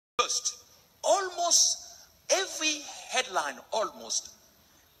First, almost every headline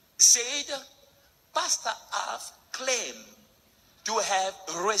said Pastor Alf claimed to have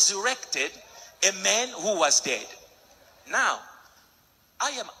resurrected a man who was dead. Now, I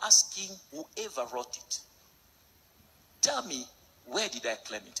am asking whoever wrote it, tell me, where did I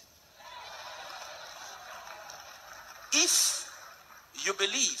claim it? If you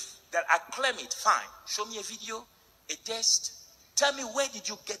believe that I claim it, fine. Show me a video, a test. Tell me, where did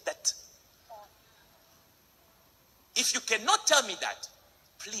you get that? If you cannot tell me that,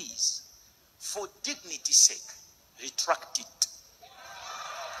 please, for dignity's sake, retract it.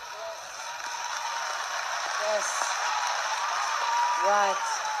 Yes. Right.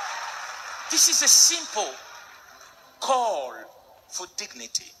 This is a simple call for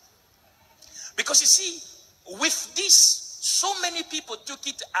dignity. Because you see, with this, so many people took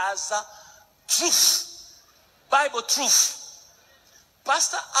it as a truth, Bible truth.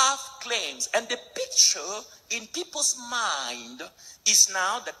 Pastor Alf claims, and the picture in people's mind is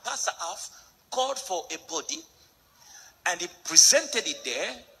now that Pastor Alf called for a body and he presented it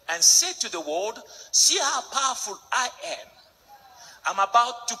there and said to the world, see how powerful I am. I'm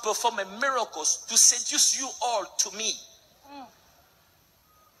about to perform a miracle to seduce you all to me.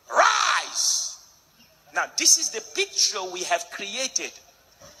 Rise. Now, this is the picture we have created.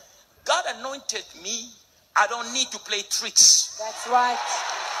 God anointed me. I don't need to play tricks. That's right.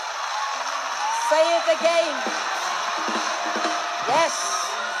 Say it again. Yes.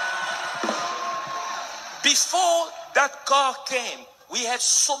 Before that car came, we had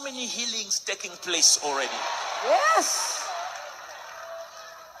so many healings taking place already. Yes.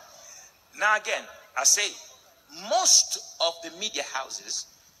 Now again, I say, most of the media houses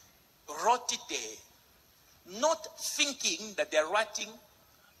wrote it there, not thinking that they're writing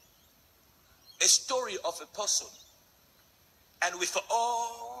a story of a person and with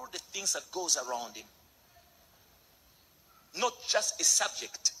all the things that goes around him, not just a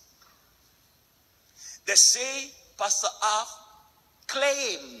subject. They say Pastor Alf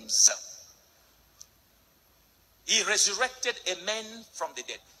claims he resurrected a man from the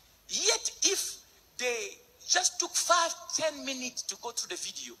dead. Yet if they just took 5-10 minutes to go through the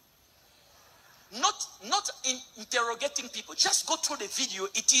video, not interrogating people, just go through the video,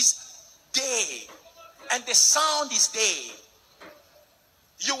 it is there and the sound is there.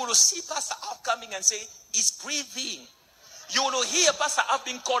 You will see Pastor Alf coming and say he's breathing. You will hear Pastor Alf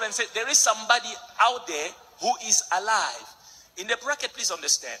being called and say there is somebody out there who is alive. In the bracket, please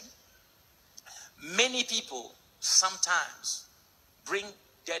understand, many people sometimes bring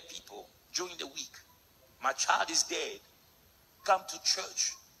dead people during the week. My child is dead. Come to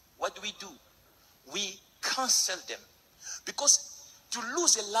church. What do? We counsel them, because to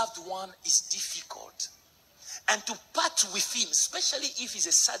lose a loved one is difficult, and to part with him, especially if it's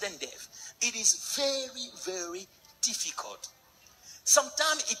a sudden death, it is very, very difficult.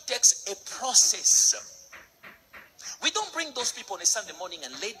 Sometimes it takes a process. We don't bring those people on a Sunday morning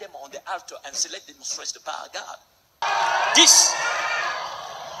and lay them on the altar and say, let them stretch the power of God. This,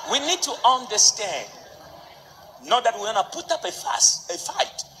 we need to understand. Not that we're going to put up a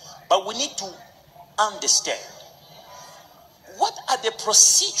fight, but we need to understand what are the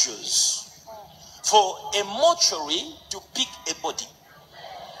procedures for a mortuary to pick a body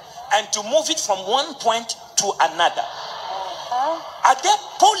and to move it from one point to another. Are there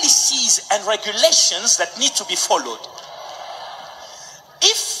policies and regulations that need to be followed?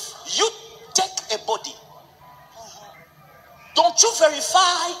 If you take a body, don't you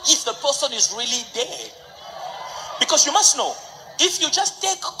verify if the person is really dead? Because you must know, if you just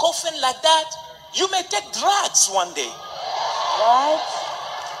take a coffin like that, you may take drugs one day. Right.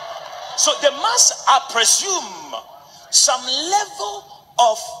 So there must, I presume, some level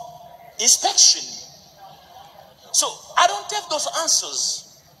of inspection. So I don't have those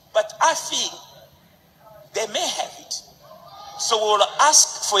answers, but I think they may have it. So we'll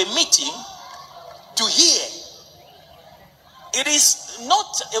ask for a meeting to hear. It is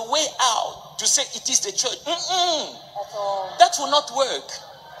not a way out to say it is the church. That will not work.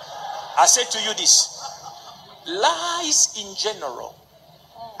 I say to you this. Lies in general,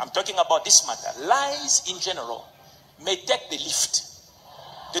 I'm talking about this matter, lies in general may take the lift.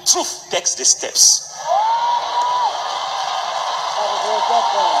 The truth takes the steps.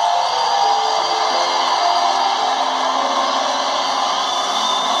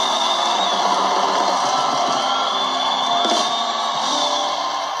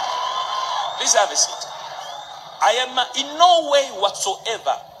 Please have a seat. I am in no way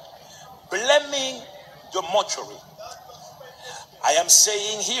whatsoever blaming the mortuary. I am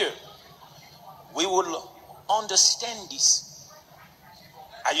saying here, we will understand this.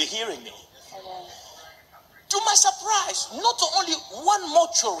 Are you hearing me? Amen. To my surprise, not only one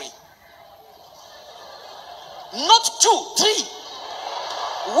mortuary, not 2, 3.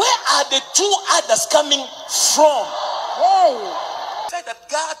 Where are the 2 others coming from? Hey. Say that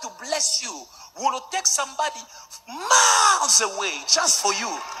God to bless you will take somebody miles away just for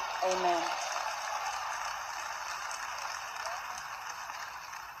you. Amen.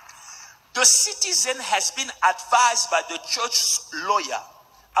 The citizen has been advised by the church lawyer,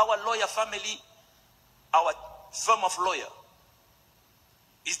 our lawyer family, our firm of lawyer,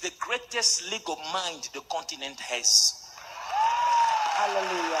 is the greatest legal mind the continent has.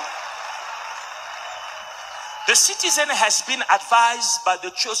 Hallelujah. The citizen has been advised by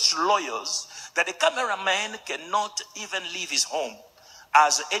the church lawyers that the cameraman cannot even leave his home,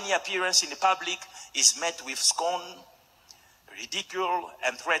 as any appearance in the public is met with scorn, ridicule,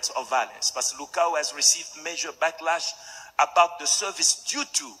 and threats of violence. Pastor Lukau has received major backlash about the service due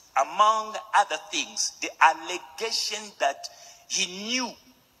to, among other things, the allegation that he knew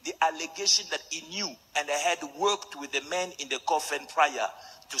and had worked with the man in the coffin prior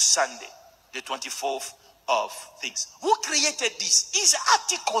to Sunday, the 24th of things. Who created this? Is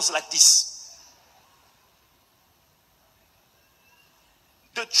articles like this.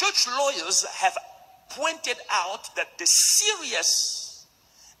 The church lawyers have pointed out that the serious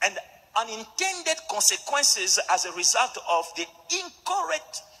and unintended consequences as a result of the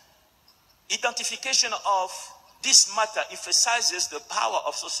incorrect identification of this matter emphasizes the power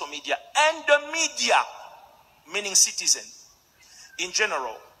of social media and the media, meaning citizen in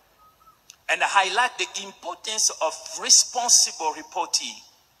general, and highlight the importance of responsible reporting.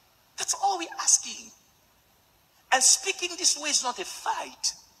 That's all we're asking. And speaking this way is not a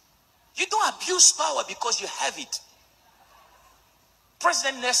fight. You don't abuse power because you have it.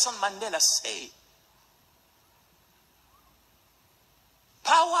 President Nelson Mandela said,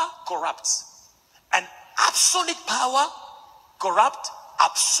 power corrupts, and absolute power corrupts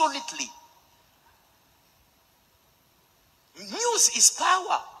absolutely. News is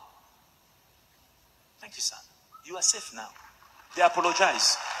power. Thank you, son. You are safe now. They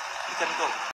apologize. You can go.